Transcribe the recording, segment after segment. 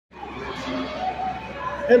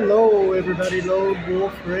Hello everybody, Lone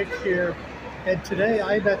Wolf Rick here, and today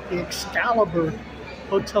I'm at the Excalibur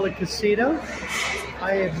Hotel and Casino.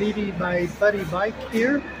 I am meeting my buddy Mike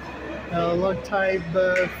here, a long-time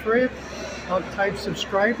friend, long-time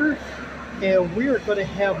subscriber, and we are going to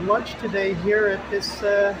have lunch today here at this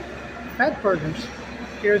FatBurgers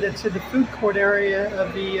here that's in the food court area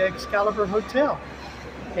of the Excalibur Hotel.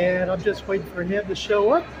 And I'm just waiting for him to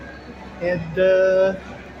show up, and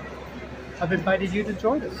I've invited you to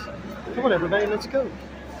join us. Come on, everybody, let's go.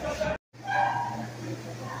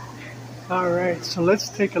 All right, so let's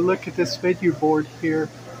take a look at this menu board here.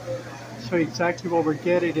 Show you exactly what we're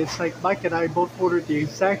getting. It's like Mike and I both ordered the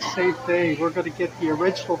exact same thing. We're going to get the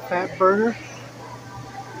original FatBurger.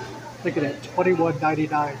 Look at that,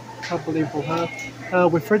 $21.99. Unbelievable, huh?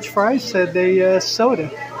 With French fries and a soda.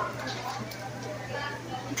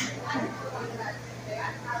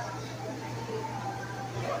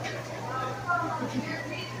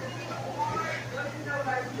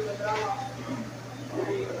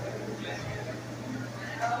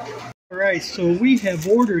 Alright, so we have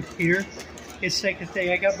ordered here. It's like a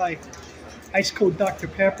thing. I got my ice cold Dr.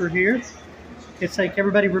 Pepper here. It's like,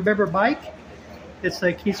 everybody remember Mike? It's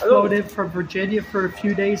like he's flown in from Virginia for a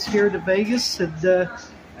few days here to Vegas, and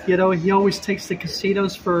you know, he always takes the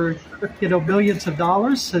casinos for, you know, millions of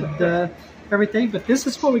dollars and everything. But this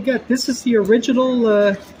is what we got. This is the original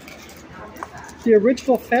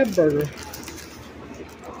FatBurger.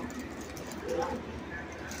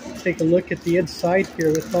 Take a look at the inside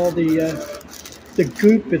here with all the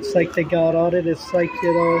goop. It's like they got on it. It's like,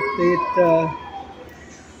 you know,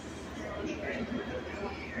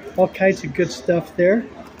 all kinds of good stuff there.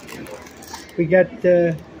 We got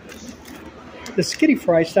the skinny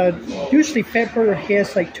fries. Now, usually FatBurger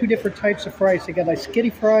has like two different types of fries. They got like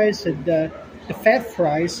skinny fries and the fat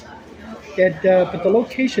fries. And but the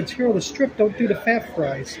locations here on the Strip don't do the fat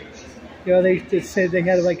fries. You know, they said they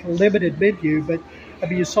had like a limited menu, but I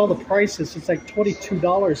mean, you saw the prices. It's like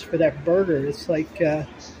 $22 for that burger. It's like, you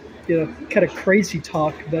know, kind of crazy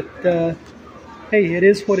talk, but hey, it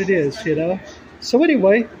is what it is, you know. So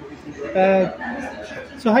anyway,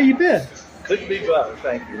 so how you been? Couldn't be better,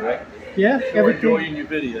 thank you, Rick. Yeah, enjoying your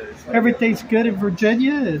videos. Everything's good in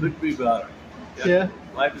Virginia. And, couldn't be better. Yeah,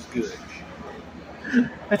 life is good.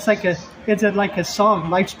 That's like it's like a song.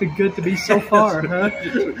 Life's been good to me so far, huh?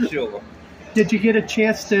 Sure. Did you get a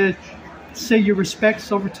chance to say your respects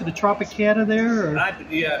over to the Tropicana there? Or?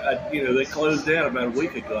 You know, they closed down about a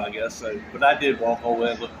week ago, I guess. So, but I did walk all the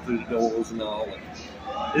way and look through the doors and all. And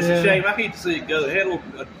it's a shame. I hate to see it go. It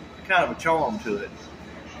had kind of a charm to it.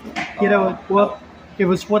 You know, well, it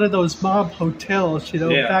was one of those mob hotels, you know,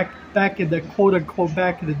 back in the quote unquote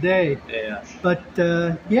back in the day. Yeah. But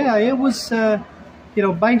yeah, it was. You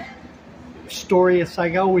know, my story, it's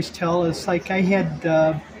like I always tell. It's like I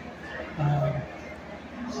had.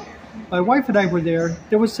 My wife and I were there.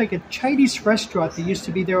 There was like a Chinese restaurant that used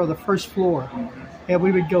to be there on the first floor. And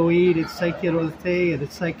we would go eat. It's like, you know, the thing. And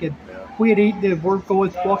it's like, we had eaten and we're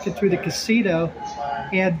walking through the casino.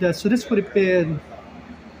 And so this would have been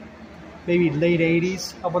maybe late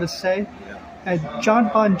 80s, I want to say. And John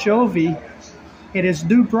Bon Jovi and his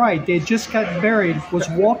new bride, they had just gotten married, was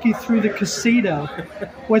walking through the casino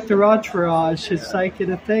with their entourage. It's like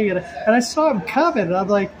in a thing. And I saw him coming. And I'm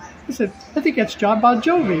like, I said, I think that's John Bon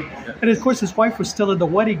Jovi. And of course, his wife was still in the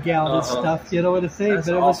wedding gown and stuff, you know, and the thing. But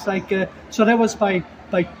it was like, so that was my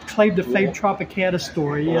claim to fame Tropicana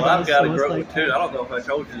story. Well, you know? I've got so a great one too. I don't know if I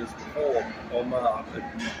told you this before.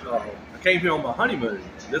 I came here on my honeymoon.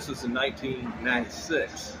 This was in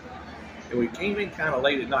 1996. And we came in kind of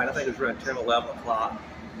late at night. I think it was around 10, 11 o'clock.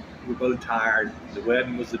 We were both tired. The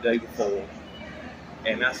wedding was the day before.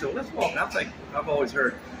 And I said, well, let's walk. I think I've always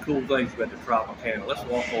heard cool things about the Tropicana. Let's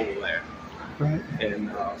walk over there. Right.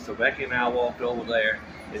 And so Becky and I walked over there,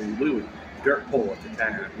 and we were dirt poor at the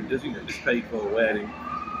time. We just, you know, just paid for a wedding.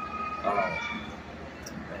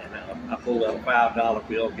 And I pulled out a $5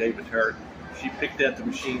 bill, gave it to her. She picked out the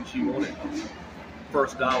machine she wanted.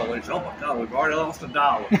 First dollar went in. Oh my God, we've already lost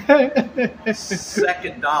 $1.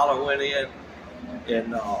 Second dollar went in,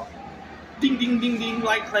 and ding, ding, ding, ding,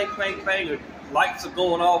 light, clank, clank, clank. Lights are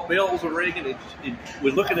going off, bells are ringing, and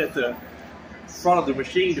we're looking at the front of the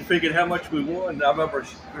machine to figure out how much we won. And I remember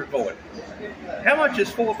her going, how much is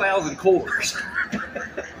 4,000 quarters?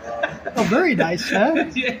 Oh, very nice, huh?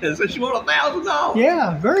 Yeah, so she won $1,000.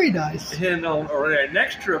 Yeah, very nice. And on our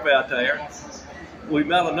next trip out there, we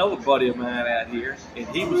met another buddy of mine out here, and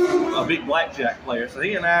he was a big blackjack player. So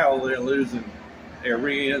he and I are over there losing our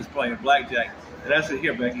rear ends playing blackjack. And I said,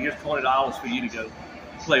 here, Becky, here's $20 for you to go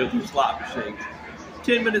play with your slot machines.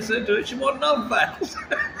 10 minutes into it, she won another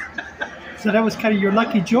 $1,000. So that was kind of your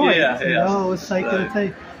lucky joint. Yeah, yeah. You know, it's like,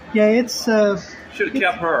 Right. yeah, it's. Should have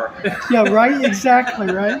kept her. Yeah, right. Exactly,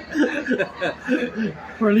 right.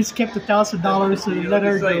 Or at least kept $1,000 and let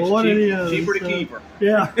her go. What are the others? Cheaper to keep her.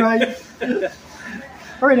 Yeah, right.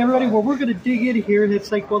 All right, everybody. Well, we're going to dig in here, and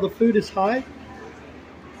it's like, well, the food is hot.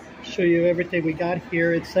 Show you everything we got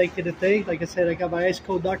here. It's like the thing. Like I said, I got my ice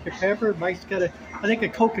cold Dr. Pepper. Mike's got I think a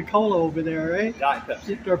Coca-Cola over there, right? Diet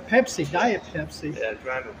Pepsi. Or Pepsi, Diet Pepsi. Yeah,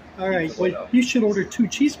 trying to. All right. Well, you should order 2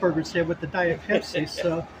 cheeseburgers here with the Diet Pepsi.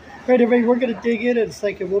 So, all right, everybody, we're going to dig in. It's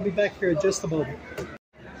like, we'll be back here in just a moment.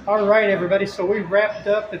 All right, everybody. So we wrapped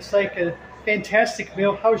up. It's like a fantastic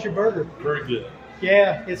meal. How's your burger? Very good.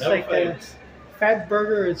 Yeah, it's Never like fails. a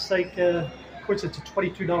FatBurger. It's like, of course, it's a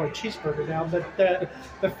 $22 cheeseburger now, but the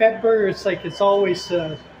FatBurger, it's like, it's always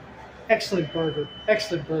excellent burger.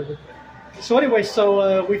 Excellent burger. So anyway,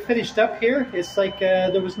 so we finished up here. It's like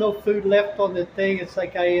there was no food left on the thing. It's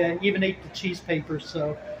like I even ate the cheese paper.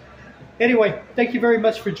 So anyway, thank you very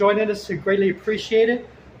much for joining us. I greatly appreciate it.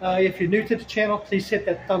 If you're new to the channel, please hit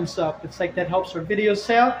that thumbs up. It's like that helps our videos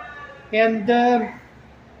out. And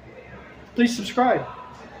please subscribe.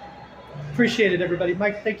 Appreciate it, everybody.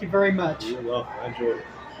 Mike, thank you very much. You're welcome. I enjoyed it.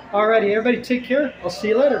 All righty, everybody take care. I'll see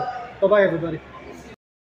you later. Bye-bye, everybody.